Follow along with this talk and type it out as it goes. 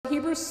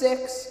Hebrews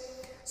 6.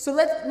 So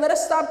let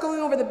us stop going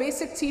over the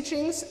basic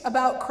teachings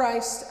about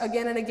Christ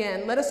again and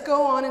again. Let us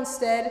go on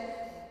instead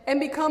and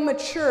become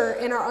mature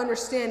in our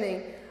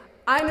understanding.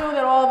 I know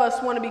that all of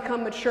us want to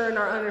become mature in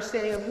our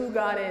understanding of who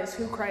God is,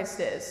 who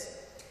Christ is.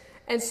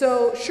 And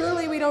so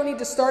surely we don't need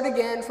to start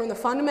again from the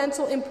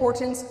fundamental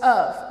importance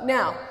of.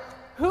 Now,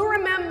 who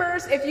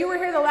remembers, if you were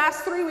here the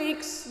last 3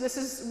 weeks, this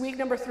is week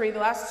number 3, the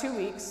last 2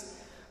 weeks,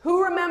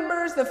 who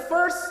remembers the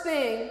first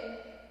thing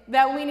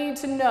that we need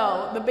to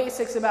know, the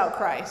basics about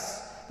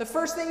Christ? The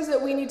first things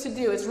that we need to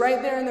do is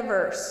right there in the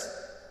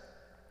verse.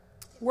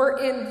 We're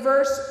in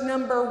verse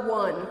number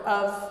 1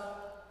 of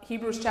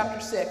Hebrews chapter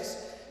 6.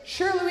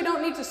 Surely we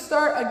don't need to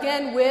start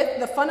again with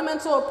the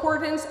fundamental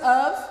importance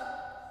of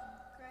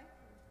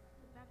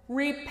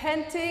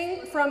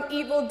repenting from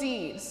evil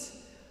deeds.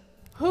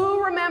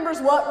 Who remembers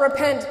what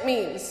repent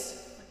means?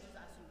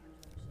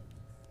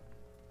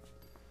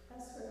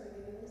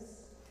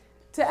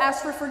 To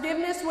ask for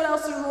forgiveness. What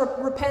else does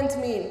repent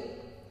mean?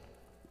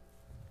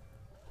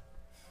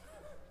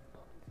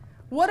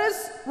 What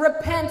does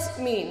repent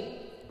mean?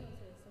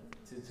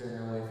 To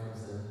turn away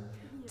from sin.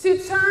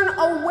 To turn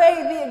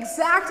away, the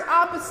exact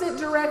opposite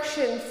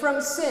direction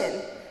from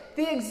sin.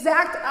 The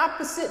exact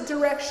opposite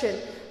direction.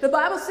 The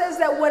Bible says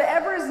that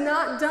whatever is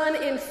not done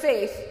in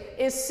faith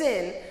is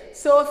sin.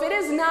 So if it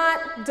is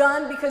not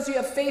done because you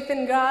have faith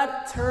in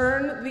God,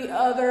 turn the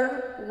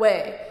other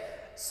way.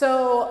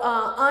 So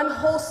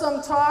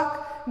unwholesome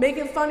talk,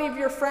 making fun of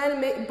your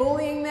friend,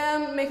 bullying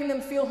them, making them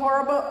feel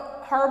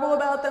horrible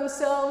about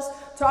themselves,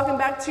 talking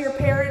back to your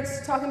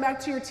parents, talking back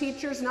to your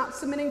teachers, not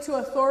submitting to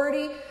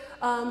authority,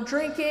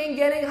 drinking,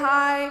 getting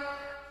high,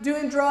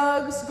 doing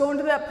drugs, going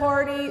to that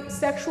party,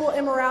 sexual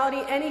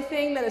immorality,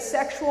 anything that is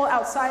sexual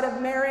outside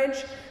of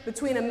marriage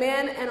between a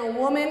man and a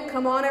woman.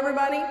 Come on,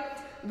 everybody.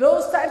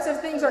 Those types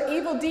of things are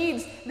evil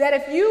deeds that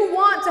if you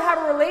want to have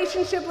a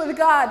relationship with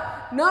God,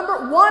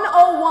 number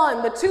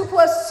 101, the 2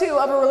 plus 2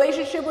 of a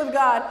relationship with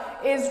God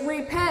is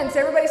repent.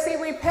 Everybody say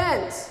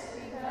repent.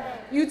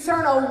 You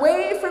turn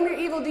away from your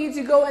evil deeds.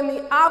 You go in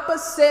the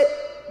opposite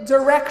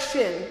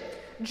direction.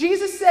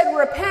 Jesus said,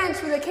 repent,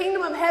 for the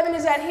kingdom of heaven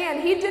is at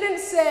hand. He didn't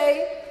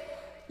say,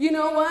 you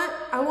know what?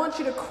 I want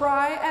you to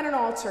cry at an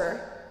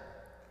altar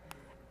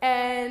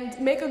and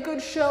make a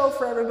good show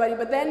for everybody,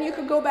 but then you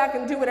could go back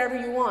and do whatever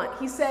you want.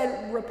 He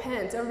said,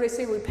 repent. Everybody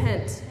say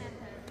repent.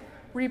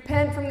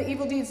 Repent from the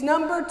evil deeds.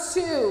 Number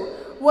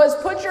 2 was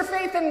put your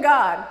faith in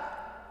God.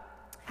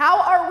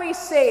 How are we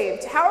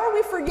saved? How are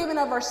we forgiven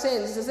of our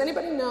sins? Does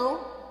anybody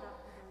know?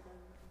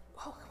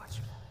 Oh, come on.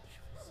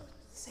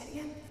 Say it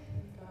again.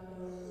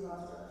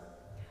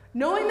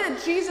 Knowing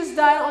that Jesus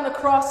died on the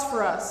cross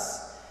for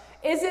us,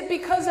 is it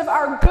because of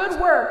our good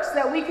works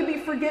that we can be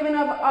forgiven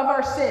of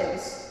our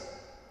sins?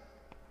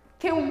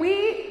 Can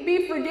we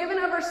be forgiven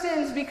of our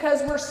sins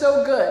because we're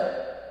so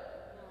good?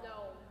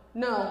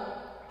 No.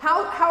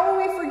 How are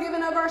we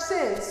forgiven of our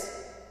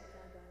sins?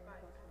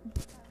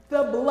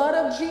 The blood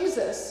of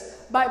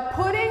Jesus. By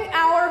putting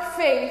our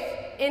faith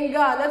in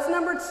God. That's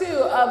number 2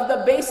 of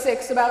the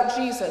basics about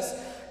Jesus.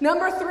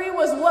 Number 3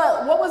 was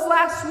what? What was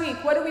last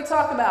week? What did we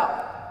talk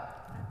about?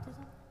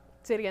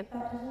 Say it again.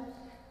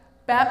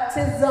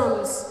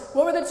 Baptisms.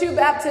 What were the 2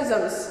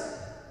 baptisms?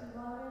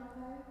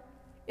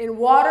 In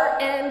water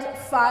and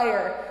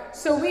fire.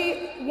 So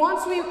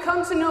once we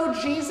come to know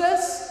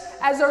Jesus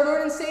as our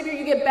Lord and Savior,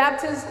 you get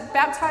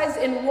baptized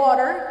in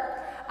water.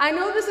 I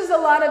know this is a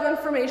lot of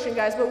information,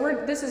 guys,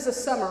 but this is a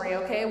summary,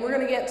 okay? We're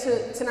going to get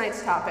to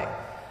tonight's topic.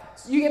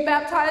 So you get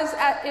baptized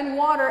in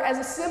water as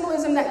a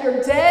symbolism that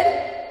you're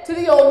dead to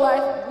the old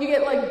life. You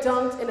get like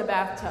dunked in a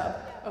bathtub,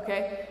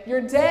 okay?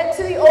 You're dead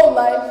to the old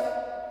life,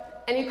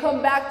 and you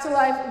come back to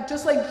life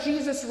just like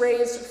Jesus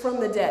raised from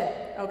the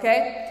dead,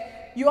 okay?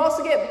 You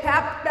also get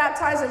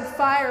baptized in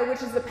fire,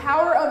 which is the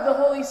power of the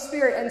Holy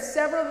Spirit. And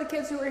several of the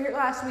kids who were here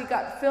last week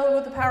got filled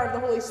with the power of the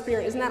Holy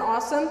Spirit. Isn't that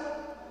awesome?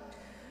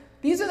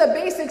 These are the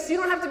basics. You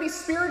don't have to be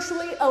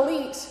spiritually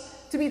elite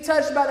to be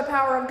touched by the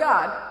power of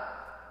God.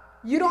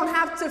 You don't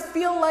have to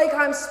feel like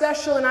I'm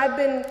special and I've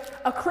been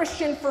a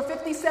Christian for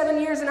 57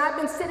 years and I've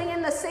been sitting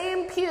in the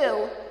same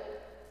pew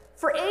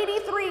for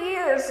 83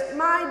 years.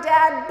 My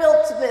dad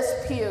built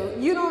this pew.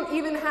 You don't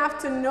even have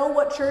to know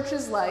what church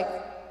is like.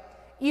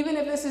 Even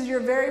if this is your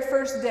very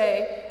first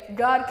day,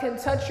 God can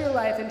touch your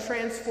life and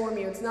transform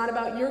you. It's not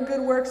about your good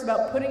works, it's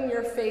about putting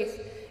your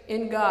faith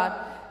in God.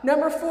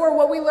 Number 4,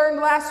 what we learned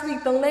last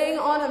week, the laying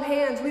on of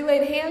hands. We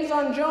laid hands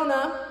on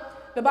Jonah.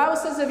 The Bible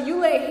says if you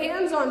lay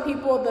hands on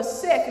people, the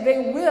sick,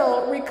 they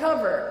will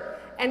recover.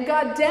 And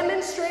God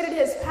demonstrated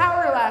his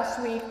power last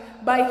week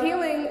by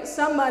healing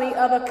somebody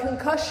of a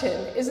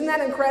concussion. Isn't that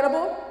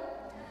incredible?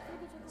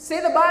 Say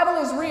the Bible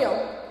is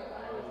real.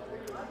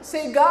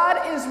 Say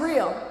God is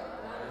real.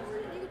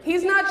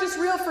 He's not just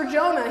real for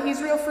Jonah,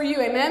 he's real for you,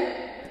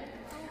 amen?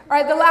 All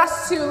right, the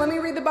last 2, let me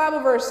read the Bible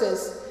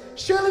verses.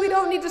 Surely we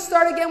don't need to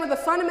start again with the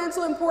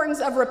fundamental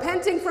importance of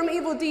repenting from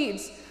evil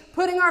deeds,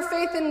 putting our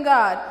faith in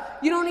God.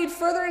 You don't need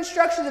further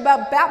instructions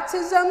about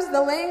baptisms,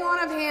 the laying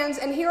on of hands,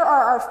 and here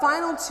are our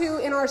final 2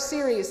 in our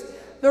series.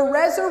 the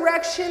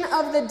resurrection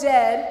of the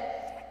dead,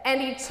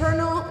 and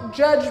eternal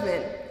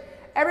judgment.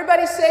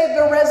 Everybody say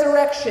the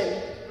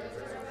resurrection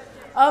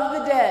of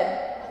the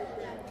dead.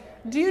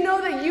 Do you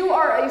know that you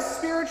are a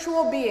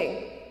spiritual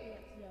being?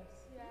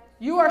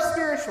 You are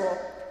spiritual.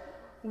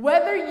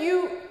 Whether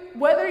you,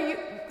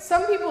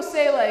 some people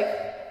say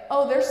like,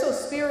 oh, they're so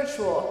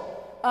spiritual.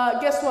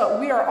 Guess what?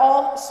 We are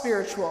all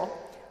spiritual.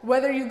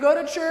 Whether you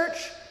go to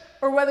church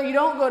or whether you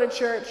don't go to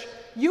church,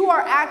 you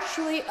are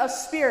actually a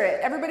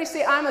spirit. Everybody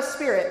say, I'm a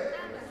spirit.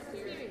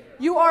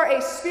 You are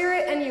a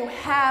spirit and you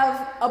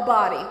have a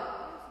body.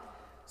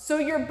 So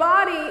your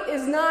body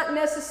is not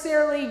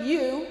necessarily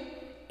you,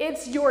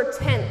 it's your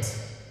tent.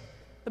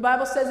 The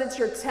Bible says it's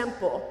your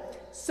temple.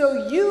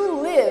 So you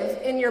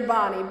live in your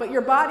body, but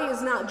your body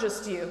is not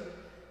just you.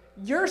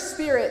 Your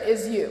spirit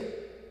is you.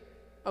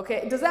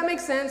 Okay, does that make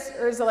sense,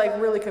 or is it like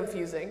really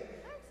confusing?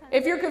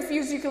 If you're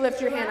confused, you can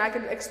lift your hand. I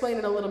can explain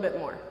it a little bit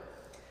more.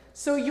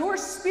 So your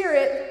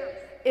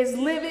spirit is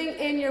living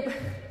in your...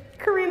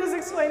 Karina's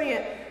explaining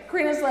it.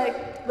 Karina's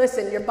like,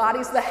 listen, your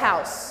body's the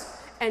house,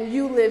 and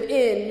you live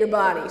in your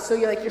body. So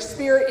you're like, your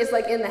spirit is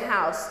like in the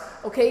house.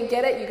 Okay,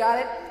 get it? You got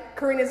it?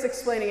 Karina's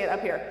explaining it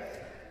up here.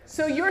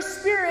 So your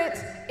spirit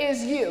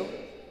is you,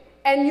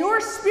 and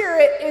your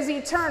spirit is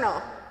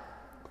eternal.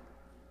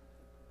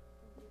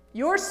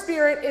 Your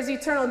spirit is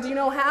eternal. Do you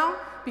know how?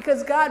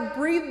 Because God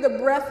breathed the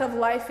breath of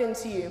life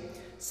into you.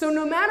 So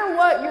no matter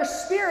what, your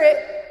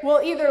spirit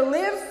will either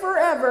live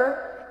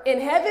forever in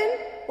heaven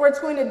or it's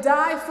going to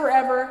die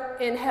forever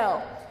in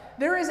hell.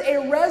 There is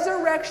a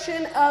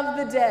resurrection of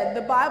the dead.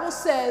 The Bible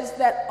says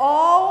that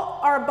all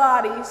our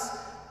bodies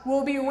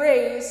will be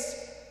raised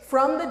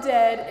from the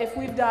dead if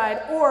we've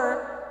died,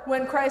 or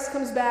when Christ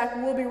comes back,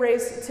 we'll be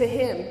raised to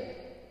him.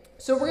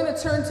 So we're going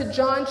to turn to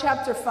John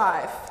chapter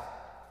 5.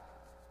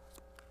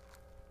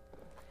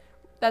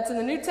 That's in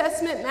the New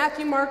Testament,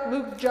 Matthew, Mark,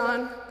 Luke,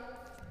 John,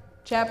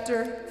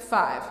 chapter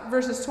 5,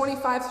 verses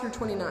 25 through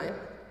 29.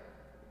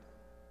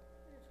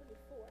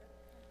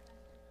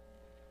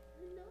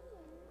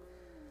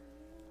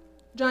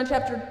 John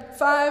chapter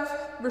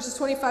 5, verses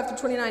 25 through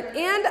 29.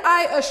 And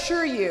I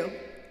assure you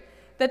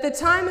that the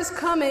time is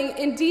coming,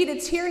 indeed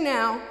it's here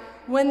now,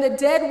 when the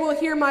dead will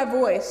hear my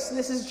voice.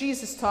 This is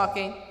Jesus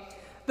talking.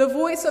 The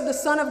voice of the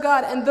Son of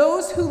God, and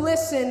those who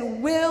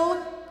listen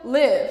will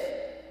live.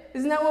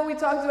 Isn't that what we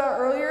talked about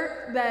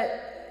earlier?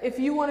 That if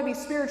you want to be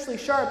spiritually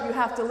sharp, you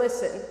have to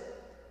listen.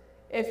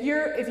 If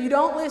you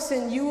don't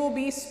listen, you will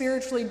be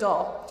spiritually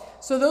dull.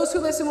 So those who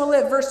listen will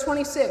live. Verse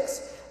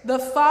 26. The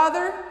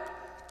Father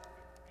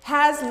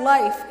has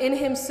life in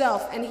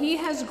himself, and he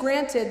has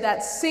granted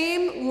that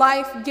same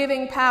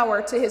life-giving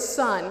power to his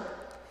Son.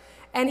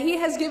 And he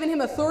has given him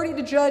authority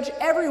to judge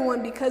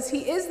everyone because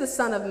he is the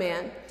Son of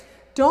Man.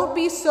 Don't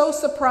be so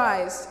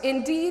surprised.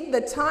 Indeed,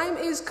 the time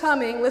is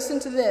coming, listen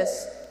to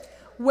this,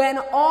 when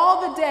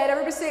all the dead,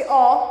 everybody say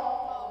all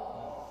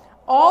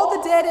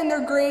the dead in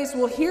their graves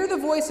will hear the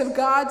voice of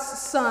God's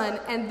Son,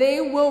 and they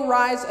will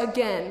rise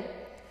again.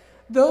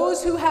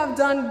 Those who have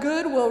done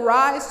good will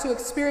rise to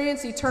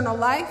experience eternal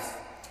life,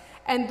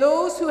 and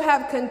those who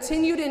have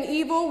continued in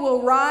evil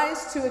will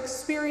rise to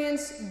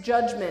experience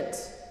judgment.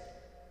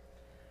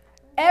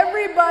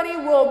 Everybody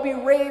will be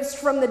raised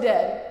from the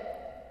dead.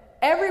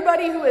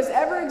 Everybody who has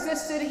ever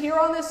existed here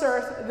on this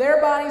earth,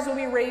 their bodies will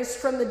be raised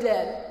from the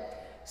dead.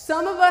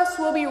 Some of us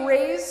will be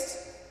raised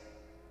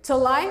to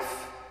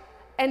life,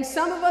 and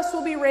some of us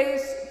will be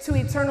raised to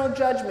eternal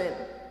judgment.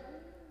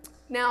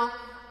 Now,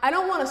 I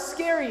don't want to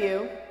scare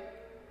you,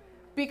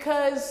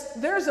 because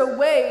there's a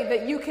way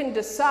that you can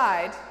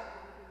decide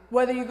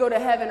whether you go to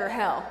heaven or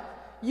hell.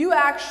 You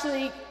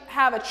actually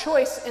have a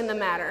choice in the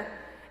matter.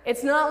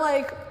 It's not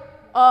like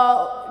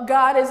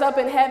God is up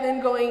in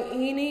heaven going,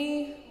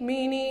 eeny,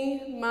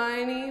 meeny,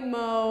 miny,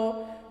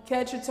 mo,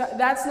 catch a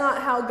That's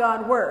not how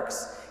God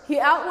works. He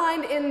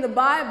outlined in the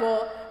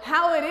Bible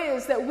how it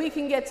is that we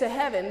can get to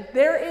heaven.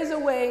 There is a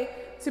way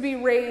to be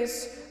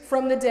raised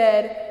from the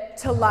dead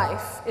to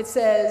life. It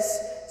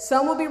says,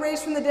 some will be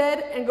raised from the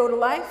dead and go to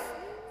life,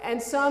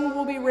 and some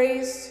will be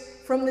raised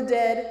from the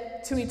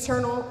dead to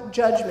eternal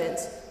judgment.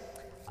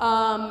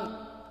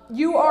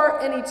 You are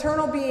an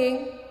eternal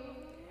being,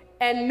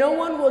 and no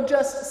one will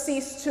just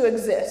cease to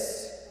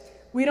exist.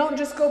 We don't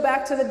just go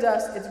back to the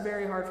dust. It's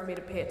very hard for me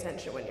to pay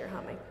attention when you're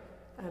humming.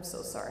 I'm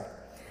so sorry.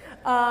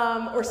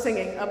 Or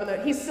singing up in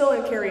there. He's still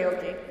in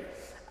karaoke.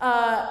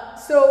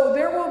 So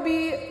there will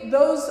be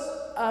those,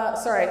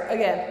 sorry,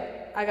 again,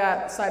 I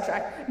got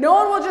sidetracked. No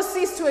one will just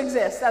cease to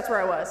exist. That's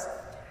where I was.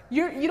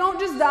 You don't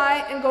just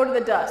die and go to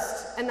the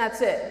dust, and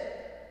that's it.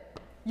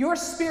 Your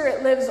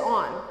spirit lives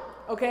on,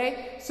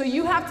 okay? So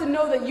you have to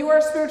know that you are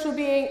a spiritual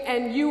being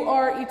and you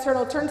are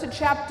eternal. Turn to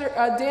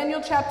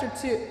Daniel chapter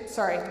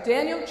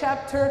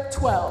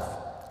 12.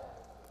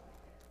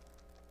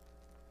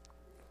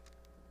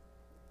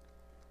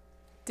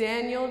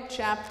 Daniel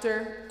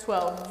chapter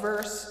 12,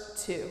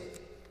 verse 2.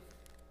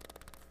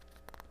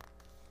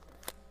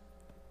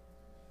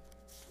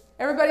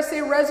 Everybody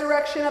say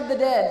resurrection of the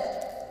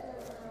dead.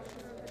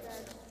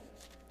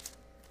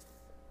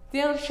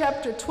 Daniel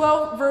chapter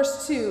 12,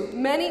 verse 2.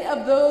 Many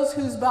of those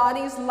whose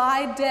bodies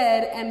lie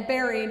dead and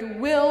buried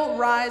will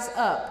rise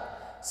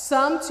up,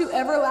 some to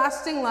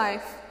everlasting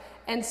life,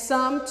 and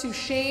some to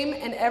shame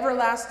and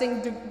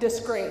everlasting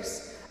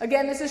disgrace.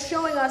 Again, this is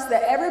showing us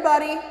that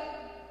everybody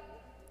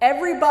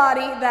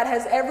that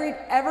has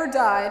ever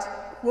died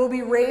will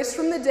be raised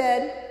from the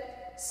dead.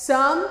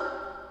 Some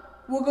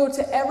will go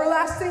to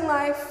everlasting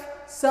life,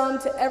 some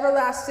to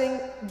everlasting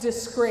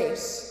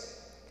disgrace.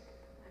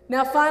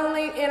 Now,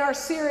 finally, in our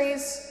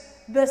series,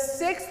 the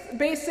sixth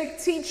basic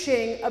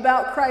teaching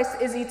about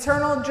Christ is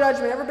eternal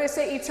judgment. Everybody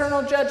say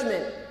eternal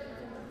judgment.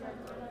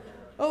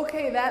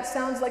 Okay, that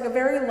sounds like a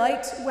very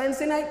light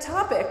Wednesday night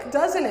topic,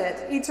 doesn't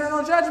it?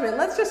 Eternal judgment.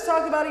 Let's just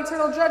talk about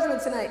eternal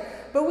judgment tonight.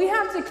 But we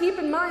have to keep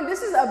in mind,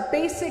 this is a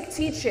basic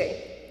teaching.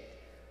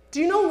 Do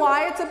you know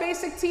why it's a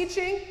basic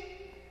teaching?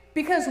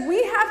 Because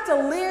we have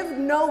to live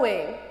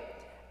knowing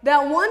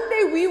that one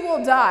day we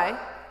will die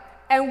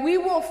and we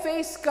will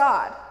face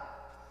God.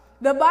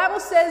 The Bible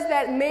says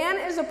that man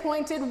is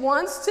appointed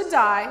once to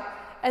die,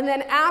 and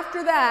then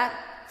after that,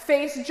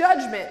 face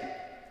judgment.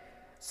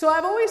 So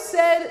I've always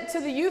said to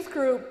the youth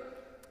group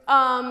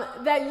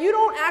that you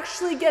don't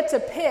actually get to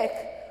pick,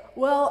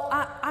 well,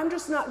 I'm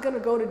just not going to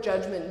go to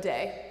Judgment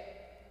Day.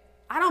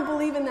 I don't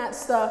believe in that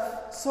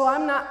stuff, so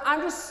I'm not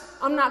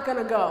going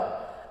to go.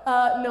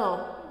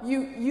 No,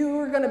 you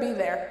are going to be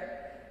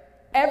there.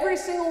 Every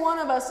single one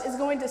of us is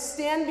going to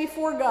stand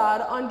before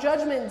God on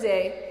Judgment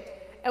Day,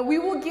 and we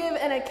will give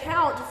an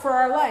account for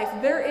our life.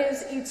 There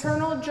is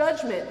eternal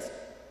judgment.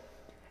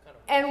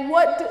 And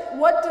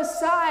what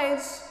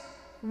decides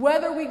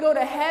whether we go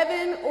to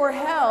heaven or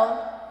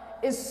hell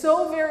is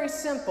so very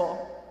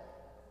simple.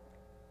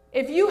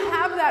 If you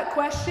have that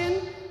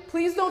question,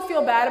 please don't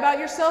feel bad about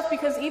yourself,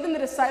 because even the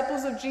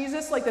disciples of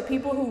Jesus, like the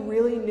people who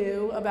really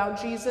knew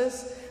about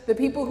Jesus, the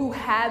people who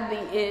had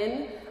the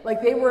in,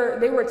 like they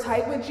were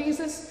tight with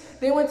Jesus,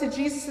 they went to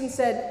Jesus and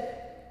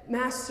said,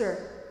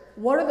 Master,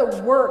 what are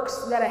the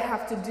works that I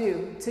have to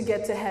do to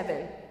get to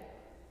heaven?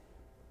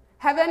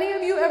 Have any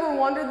of you ever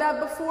wondered that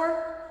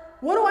before?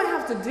 What do I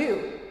have to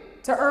do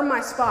to earn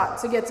my spot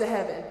to get to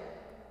heaven?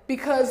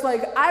 Because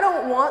I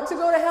don't want to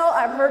go to hell.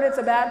 I've heard it's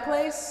a bad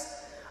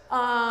place.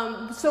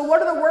 So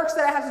what are the works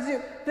that I have to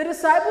do? The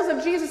disciples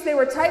of Jesus, they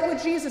were tight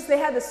with Jesus. They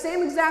had the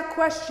same exact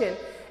question.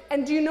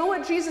 And do you know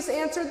what Jesus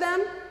answered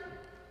them?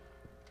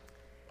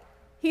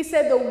 He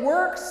said, the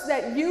works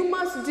that you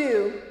must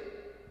do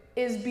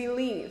is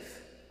believe.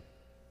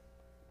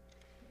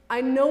 I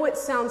know it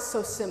sounds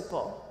so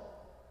simple,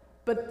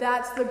 but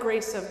that's the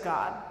grace of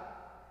God.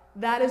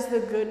 That is the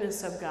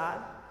goodness of God.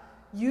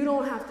 You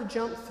don't have to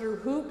jump through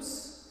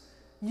hoops.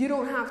 You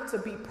don't have to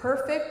be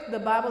perfect. The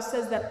Bible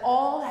says that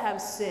all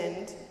have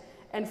sinned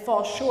and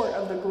fall short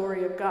of the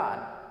glory of God.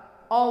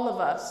 All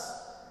of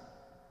us.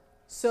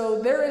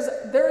 So there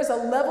is a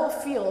level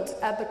field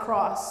at the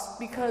cross,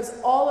 because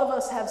all of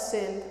us have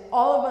sinned.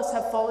 All of us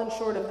have fallen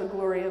short of the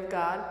glory of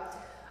God.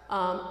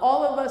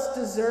 All of us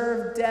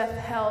deserve death,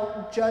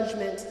 hell,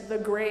 judgment, the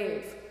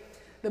grave.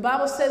 The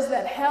Bible says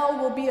that hell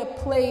will be a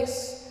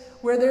place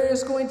where there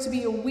is going to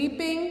be a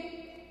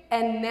weeping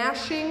and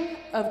gnashing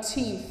of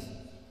teeth.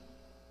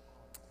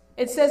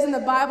 It says in the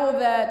Bible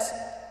that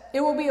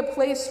it will be a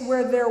place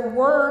where their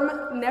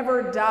worm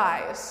never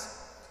dies.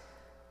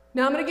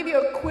 Now I'm going to give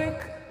you a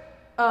quick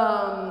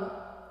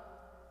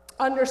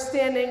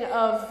understanding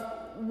of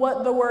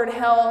what the word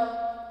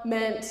hell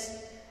meant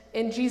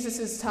in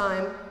Jesus'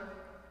 time,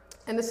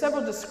 and the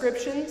several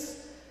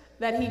descriptions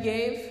that he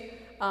gave.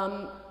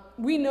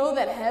 We know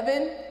that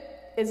heaven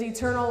is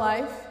eternal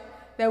life,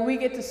 that we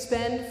get to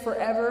spend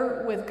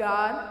forever with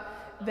God,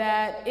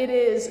 that it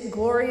is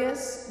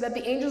glorious, that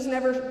the angels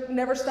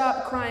never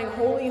stop crying,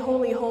 holy,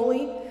 holy,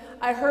 holy.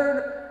 I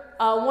heard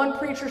one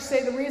preacher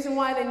say the reason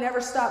why they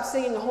never stop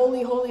singing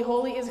holy, holy,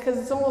 holy is because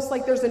it's almost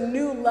like there's a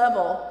new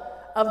level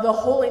of the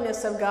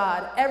holiness of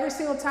God. Every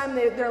single time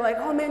they're like,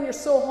 oh man, you're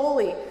so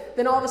holy.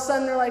 Then all of a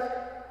sudden they're like,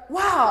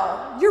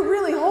 wow, you're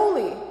really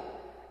holy.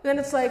 Then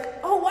it's like,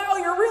 oh wow,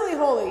 you're really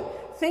holy.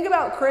 Think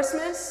about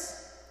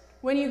Christmas,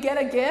 when you get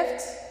a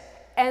gift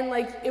and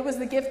it was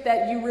the gift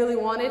that you really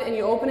wanted, and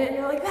you open it and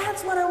you're like,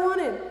 that's what I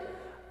wanted.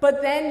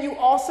 But then you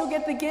also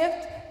get the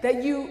gift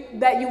that you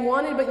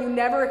wanted but you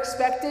never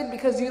expected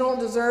because you don't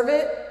deserve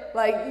it.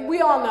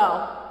 We all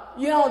know,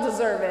 you don't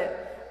deserve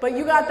it. But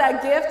you got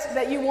that gift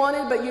that you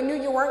wanted but you knew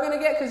you weren't going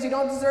to get because you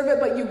don't deserve it,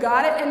 but you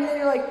got it, and then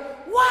you're like,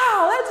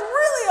 wow, that's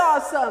really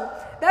awesome.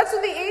 That's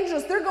what the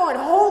angels, they're going,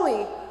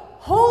 holy,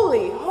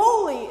 holy,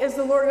 holy is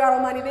the Lord God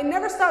Almighty. They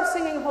never stop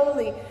singing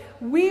holy.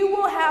 We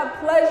will have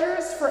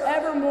pleasures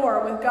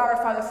forevermore with God our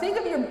Father. Think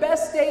of your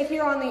best day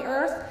here on the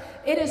earth.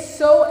 It is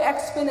so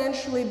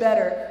exponentially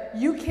better.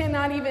 You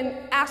cannot even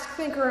ask,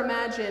 think, or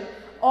imagine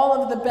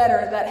all of the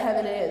better that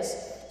heaven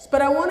is.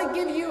 But I want to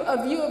give you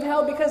a view of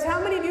hell, because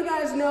how many of you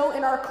guys know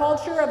in our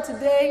culture of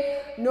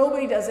today,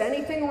 nobody does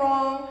anything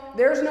wrong.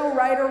 There's no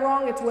right or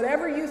wrong. It's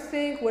whatever you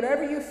think,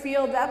 whatever you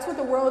feel. That's what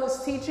the world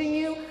is teaching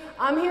you.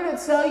 I'm here to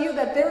tell you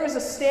that there is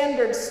a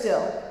standard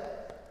still.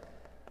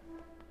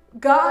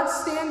 God's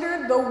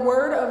standard, the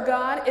Word of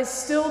God, is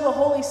still the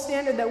holy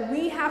standard that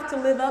we have to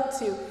live up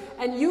to.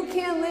 And you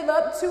can't live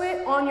up to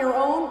it on your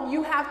own.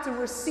 You have to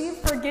receive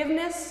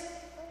forgiveness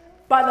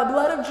by the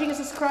blood of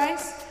Jesus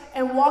Christ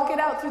and walk it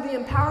out through the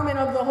empowerment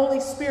of the Holy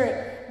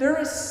Spirit.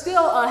 There is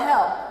still a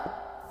hell.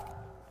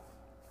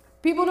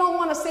 People don't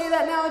want to say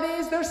that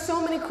nowadays. There's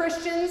so many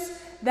Christians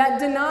that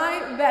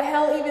deny that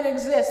hell even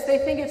exists. They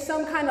think it's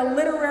some kind of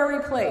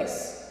literary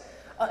place.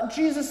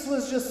 Jesus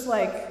was just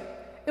like,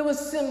 it was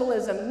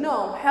symbolism.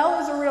 No, hell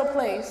is a real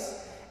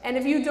place. And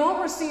if you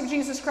don't receive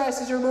Jesus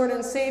Christ as your Lord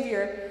and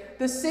Savior,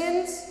 the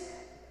sins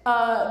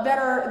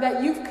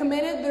that you've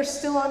committed, they're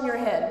still on your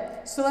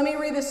head. So let me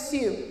read this to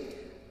you.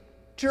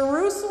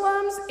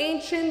 Jerusalem's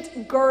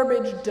ancient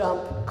garbage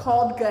dump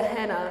called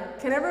Gehenna.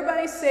 Can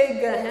everybody say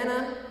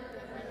Gehenna?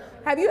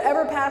 Have you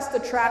ever passed a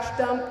trash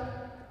dump?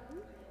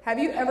 Have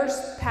you ever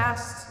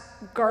passed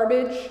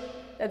garbage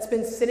that's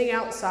been sitting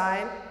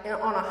outside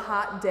on a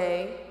hot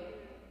day?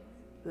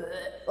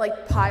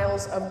 Like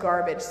piles of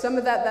garbage. Some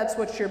of that's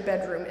what your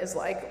bedroom is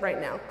like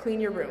right now. Clean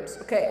your rooms.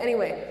 Okay,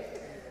 anyway.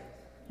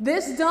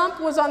 This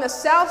dump was on the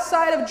south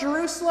side of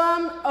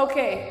Jerusalem.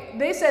 Okay,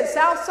 they said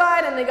south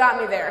side and they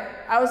got me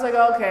there. I was like,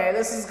 okay,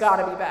 this has got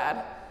to be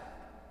bad.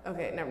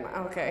 Okay, never mind.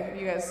 Okay,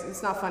 you guys,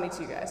 it's not funny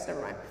to you guys.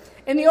 Never mind.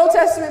 In the Old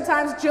Testament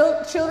times,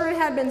 children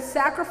had been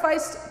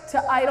sacrificed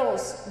to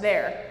idols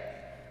there.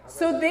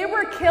 So they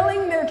were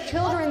killing their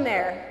children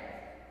there.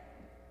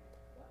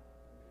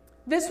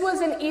 This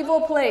was an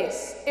evil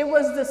place. It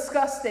was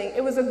disgusting.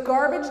 It was a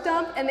garbage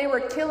dump and they were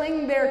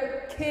killing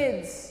their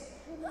kids.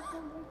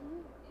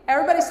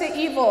 Everybody say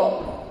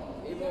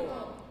evil.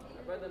 Evil.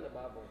 I read in the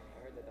Bible.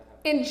 I heard that happened.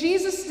 In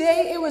Jesus'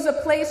 day, it was a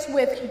place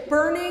with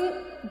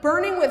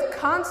burning with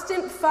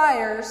constant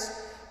fires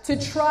to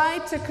try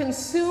to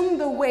consume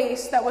the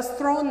waste that was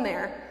thrown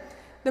there.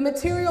 The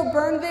material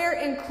burned there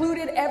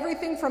included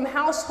everything from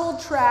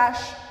household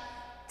trash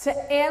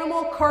to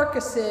animal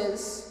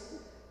carcasses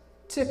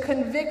to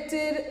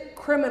convicted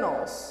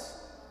criminals.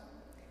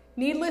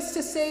 Needless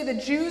to say, the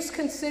Jews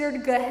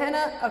considered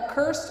Gehenna a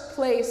cursed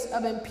place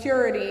of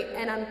impurity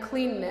and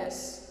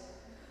uncleanness.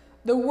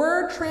 The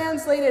word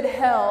translated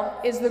hell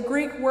is the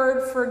Greek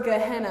word for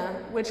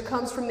Gehenna, which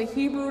comes from the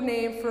Hebrew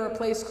name for a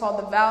place called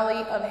the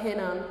Valley of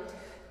Hinnom.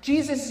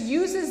 Jesus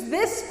uses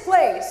this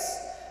place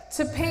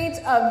to paint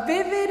a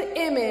vivid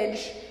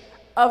image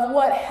of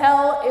what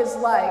hell is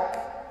like.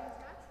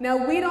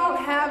 Now, we don't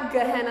have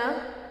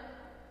Gehenna,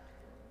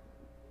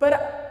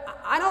 but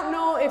I don't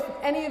know if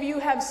any of you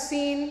have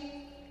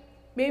seen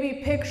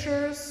maybe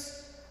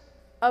pictures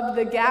of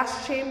the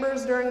gas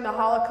chambers during the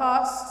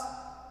Holocaust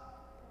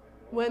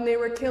when they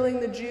were killing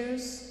the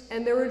Jews,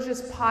 and there were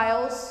just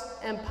piles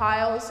and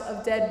piles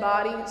of dead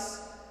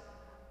bodies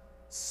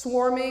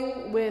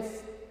swarming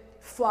with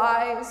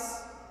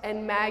flies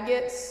and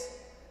maggots.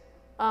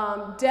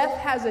 Death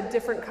has a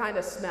different kind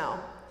of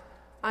smell.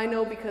 I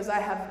know because I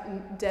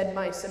have dead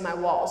mice in my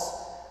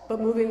walls, but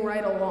moving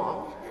right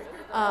along.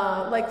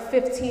 Like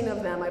 15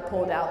 of them I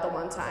pulled out the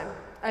one time.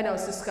 I know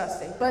it's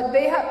disgusting, but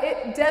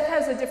death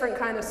has a different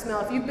kind of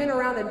smell. If you've been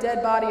around a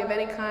dead body of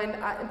any kind,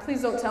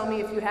 please don't tell me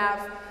if you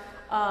have,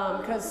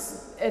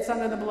 because it's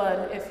under the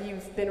blood if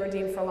you've been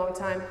redeemed for a long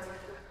time.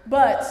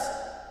 But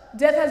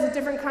death has a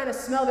different kind of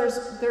smell.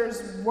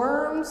 There's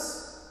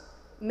worms,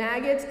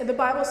 maggots. The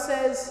Bible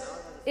says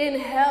in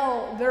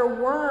hell their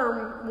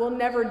worm will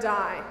never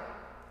die.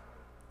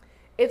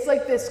 It's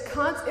like this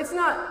it's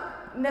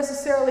not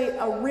necessarily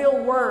a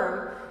real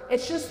worm.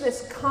 It's just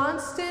this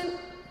constant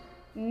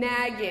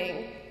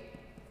nagging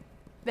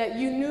that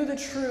you knew the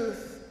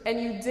truth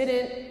and you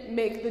didn't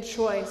make the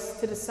choice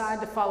to decide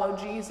to follow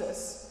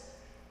Jesus.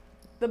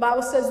 The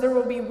Bible says there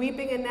will be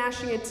weeping and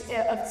gnashing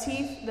of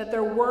teeth, that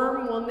their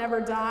worm will never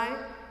die,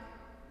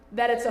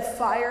 that it's a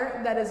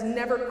fire that is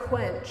never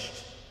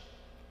quenched.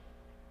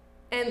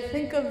 And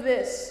think of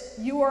this,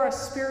 you are a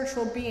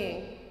spiritual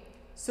being.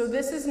 So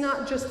this is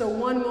not just a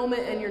one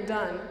moment and you're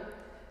done.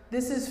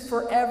 This is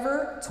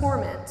forever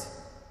torment.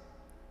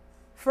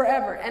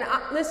 Forever. And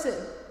listen,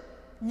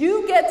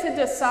 you get to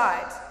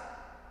decide.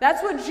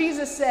 That's what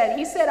Jesus said.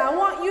 He said, I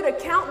want you to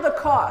count the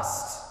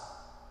cost.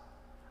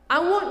 I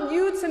want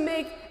you to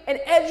make an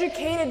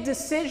educated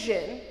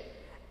decision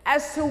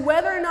as to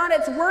whether or not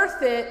it's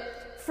worth it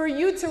for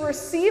you to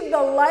receive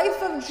the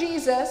life of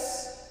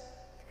Jesus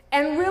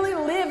and really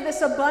live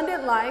this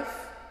abundant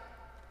life.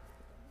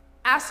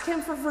 Ask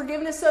him for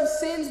forgiveness of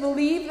sins,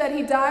 believe that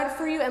he died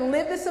for you, and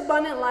live this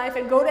abundant life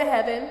and go to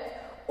heaven.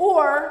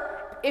 Or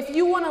if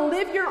you want to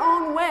live your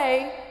own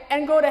way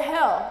and go to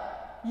hell,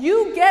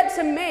 you get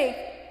to make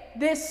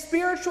this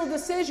spiritual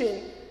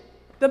decision.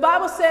 The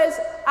Bible says,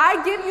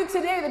 I give you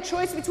today the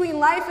choice between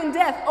life and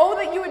death. Oh,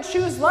 that you would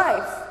choose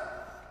life.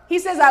 He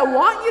says, I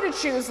want you to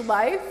choose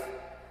life,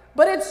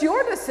 but it's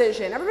your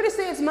decision. Everybody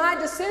say, it's my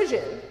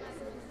decision.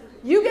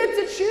 You get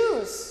to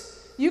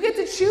choose. You get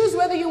to choose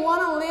whether you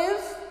want to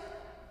live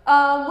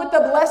with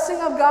the blessing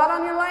of God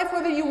on your life,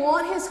 whether you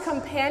want his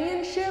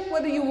companionship,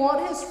 whether you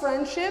want his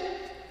friendship,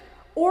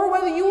 or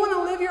whether you want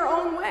to live your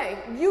own way.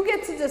 You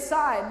get to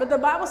decide. But the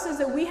Bible says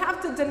that we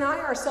have to deny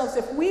ourselves.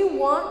 If we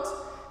want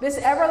this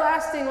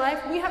everlasting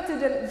life, we have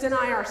to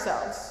deny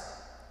ourselves.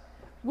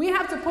 We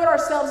have to put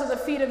ourselves at the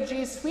feet of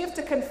Jesus. We have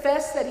to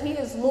confess that he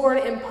is Lord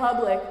in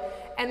public.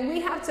 And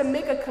we have to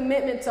make a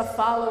commitment to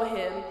follow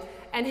him.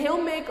 And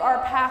he'll make our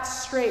path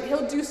straight.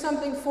 He'll do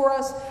something for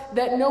us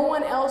that no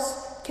one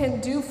else can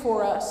do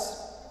for us.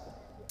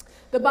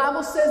 The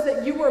Bible says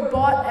that you were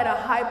bought at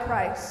a high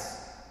price.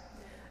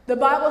 The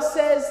Bible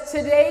says,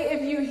 today,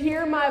 if you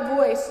hear my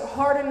voice,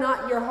 harden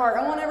not your heart.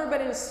 I want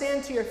everybody to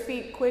stand to your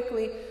feet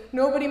quickly.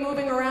 Nobody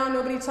moving around,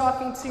 nobody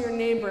talking to your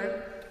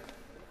neighbor.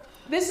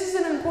 This is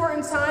an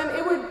important time.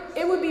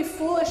 It would be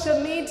foolish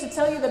of me to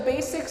tell you the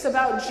basics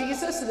about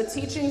Jesus, the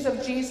teachings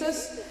of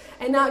Jesus,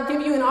 and not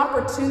give you an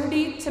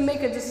opportunity to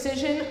make a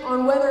decision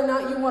on whether or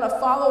not you want to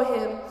follow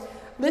him.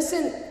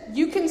 Listen,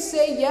 you can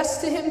say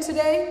yes to him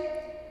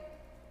today,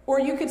 or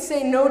you could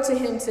say no to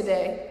him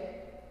today.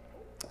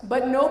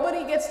 But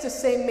nobody gets to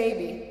say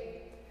maybe.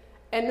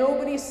 And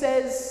nobody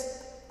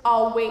says,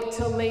 I'll wait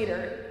till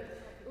later.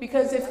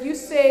 Because if you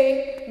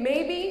say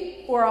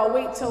maybe, or I'll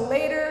wait till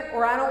later,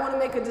 or I don't want to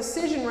make a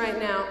decision right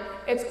now,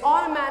 it's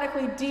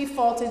automatically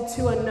defaulted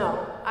to a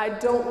no. I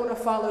don't want to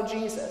follow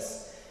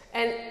Jesus.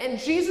 And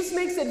Jesus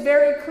makes it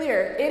very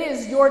clear. It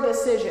is your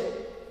decision.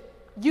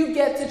 You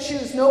get to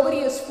choose. Nobody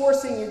is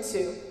forcing you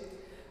to.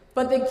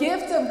 But the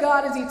gift of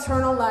God is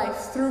eternal life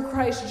through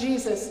Christ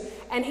Jesus.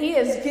 And he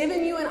has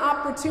given you an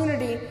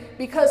opportunity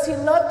because he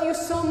loved you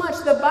so much.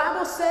 The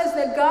Bible says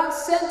that God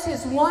sent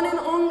his one and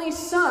only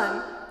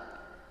Son,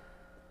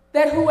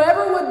 that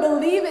whoever would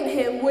believe in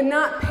him would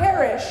not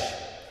perish,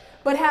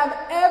 but have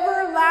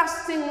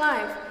everlasting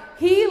life.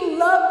 He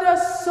loved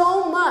us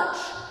so much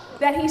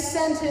that he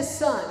sent his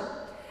Son.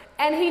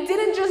 And he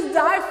didn't just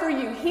die for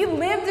you. He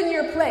lived in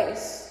your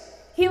place.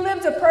 He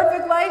lived a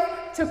perfect life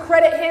to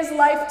credit his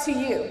life to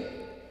you,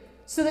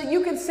 so that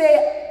you could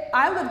say,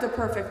 I lived a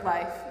perfect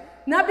life.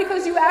 Not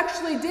because you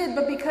actually did,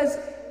 but because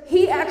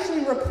he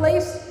actually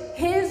replaced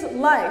his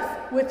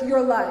life with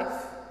your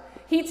life.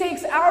 He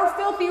takes our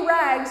filthy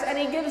rags and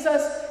he gives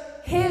us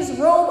his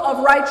robe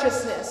of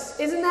righteousness.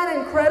 Isn't that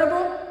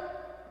incredible?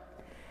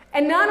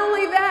 And not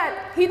only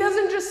that, he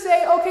doesn't just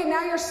say, okay,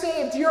 now you're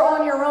saved, you're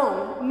on your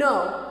own.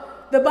 No.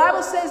 The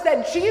Bible says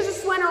that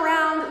Jesus went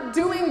around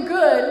doing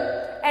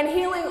good and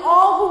healing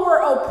all who were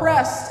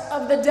oppressed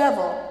of the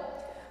devil.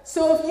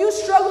 So if you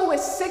struggle with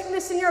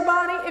sickness in your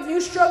body, if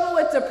you struggle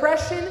with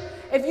depression,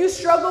 if you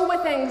struggle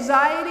with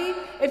anxiety,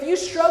 if you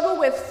struggle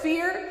with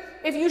fear,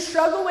 if you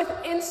struggle with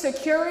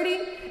insecurity,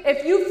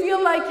 if you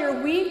feel like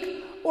you're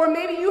weak, or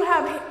maybe you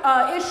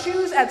have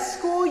issues at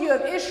school, you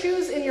have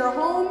issues in your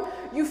home,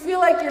 you feel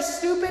like you're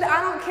stupid,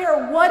 I don't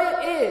care what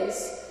it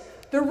is.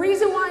 The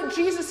reason why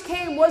Jesus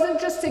came wasn't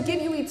just to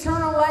give you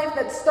eternal life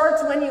that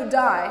starts when you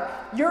die.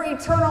 Your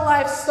eternal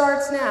life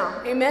starts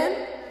now.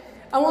 Amen?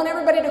 I want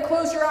everybody to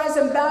close your eyes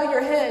and bow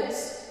your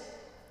heads.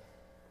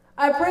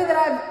 I pray that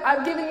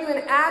I've given you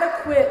an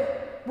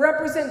adequate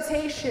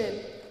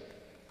representation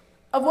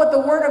of what the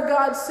Word of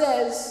God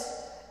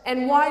says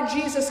and why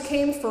Jesus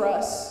came for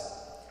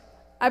us.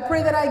 I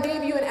pray that I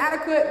gave you an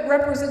adequate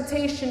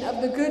representation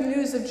of the good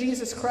news of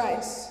Jesus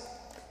Christ.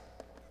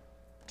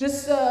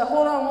 Just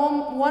hold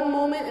on one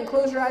moment and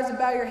close your eyes and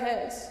bow your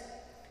heads.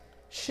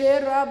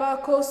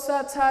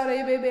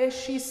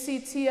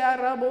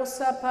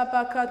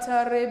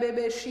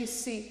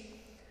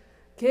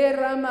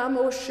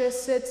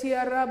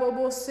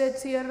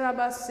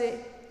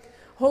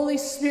 Holy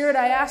Spirit,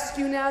 I ask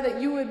you now that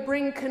you would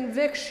bring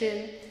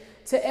conviction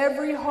to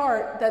every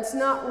heart that's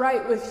not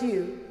right with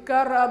you.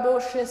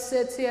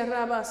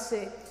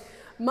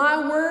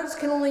 My words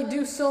can only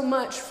do so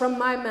much from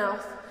my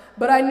mouth,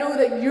 but I know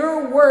that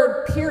your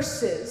word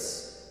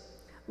pierces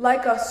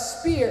like a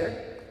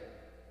spear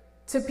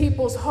to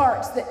people's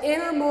hearts, the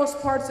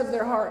innermost parts of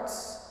their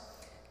hearts.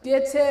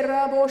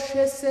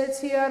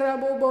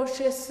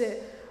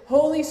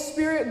 Holy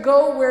Spirit,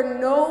 go where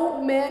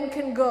no man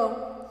can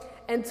go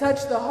and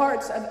touch the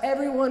hearts of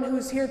everyone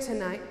who's here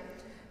tonight.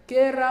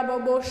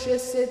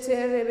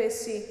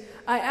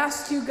 I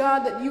ask you,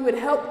 God, that you would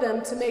help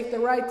them to make the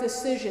right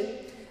decision,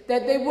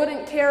 that they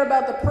wouldn't care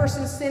about the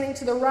person standing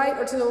to the right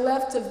or to the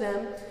left of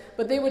them,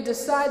 but they would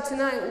decide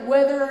tonight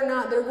whether or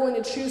not they're going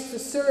to choose to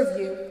serve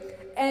you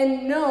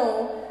and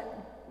know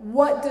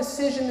what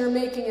decision they're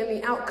making and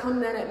the outcome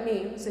that it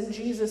means. In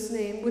Jesus'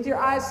 name. With your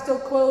eyes still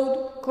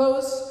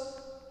closed,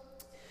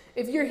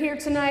 if you're here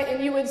tonight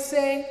and you would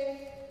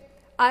say,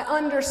 I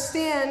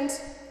understand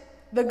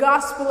the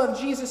gospel of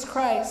Jesus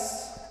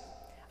Christ.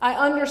 I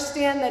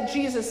understand that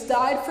Jesus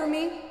died for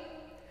me.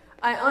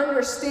 I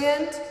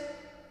understand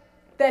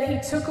that he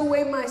took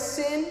away my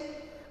sin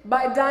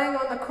by dying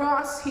on the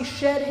cross. He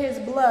shed his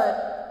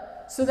blood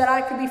so that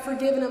I could be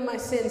forgiven of my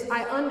sins.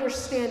 I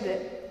understand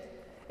it.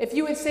 If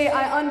you would say,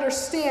 I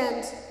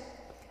understand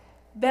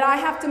that I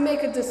have to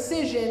make a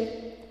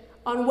decision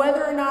on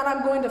whether or not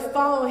I'm going to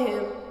follow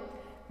him,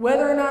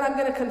 whether or not I'm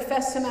going to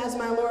confess him as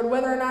my Lord,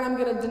 whether or not I'm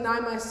going to deny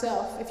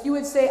myself. If you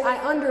would say, I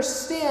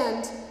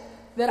understand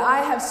that I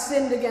have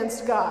sinned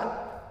against God,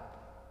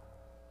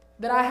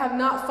 that I have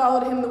not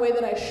followed him the way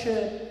that I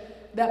should,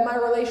 that my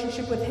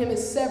relationship with him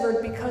is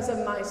severed because of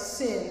my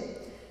sin.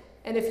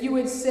 And if you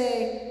would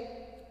say,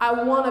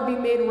 I want to be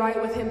made right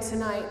with him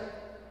tonight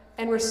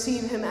and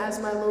receive him as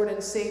my Lord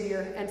and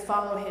Savior and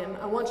follow him,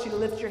 I want you to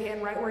lift your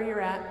hand right where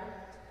you're at.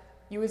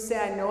 You would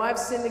say, I know I've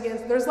sinned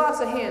against, there's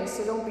lots of hands,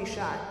 so don't be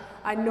shy.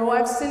 I know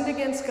I've sinned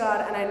against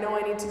God, and I know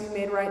I need to be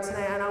made right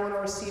tonight, and I want to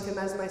receive him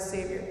as my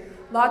Savior.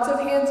 Lots of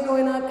hands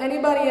going up.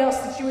 Anybody else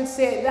that you would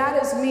say,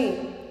 that is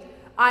me.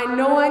 I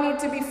know I need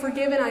to be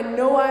forgiven. I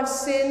know I've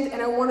sinned,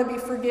 and I want to be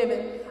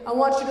forgiven. I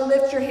want you to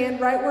lift your hand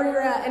right where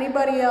you're at.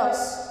 Anybody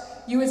else?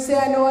 You would say,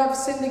 I know I've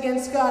sinned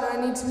against God,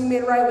 and I need to be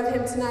made right with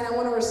him tonight. I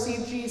want to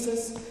receive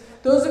Jesus.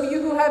 Those of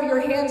you who have your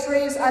hands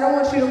raised, I don't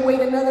want you to wait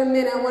another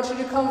minute. I want you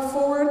to come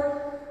forward.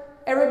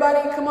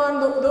 Everybody, come on.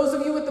 Those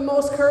of you with the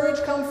most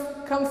courage,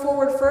 come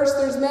forward first.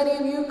 There's many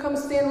of you. Come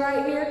stand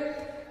right here.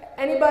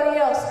 Anybody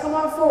else, come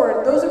on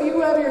forward. Those of you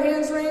who have your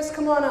hands raised,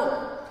 come on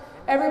up.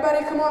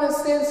 Everybody, come on and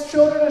stand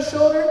shoulder to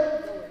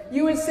shoulder.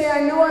 You would say,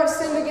 I know I've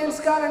sinned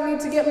against God. I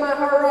need to get my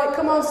heart right.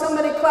 Come on,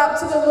 somebody clap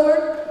to the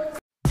Lord.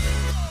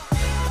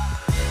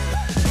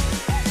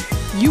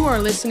 You are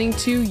listening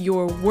to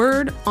Your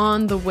Word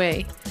on the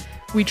Way.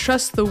 We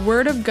trust the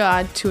Word of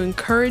God to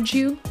encourage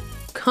you,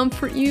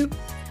 comfort you,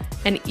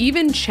 and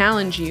even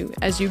challenge you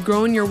as you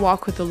grow in your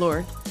walk with the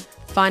Lord.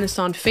 Find us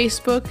on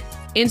Facebook,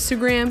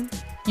 Instagram,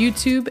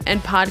 YouTube,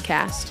 and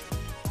podcast.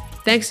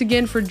 Thanks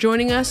again for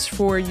joining us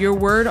for Your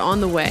Word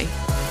on the Way.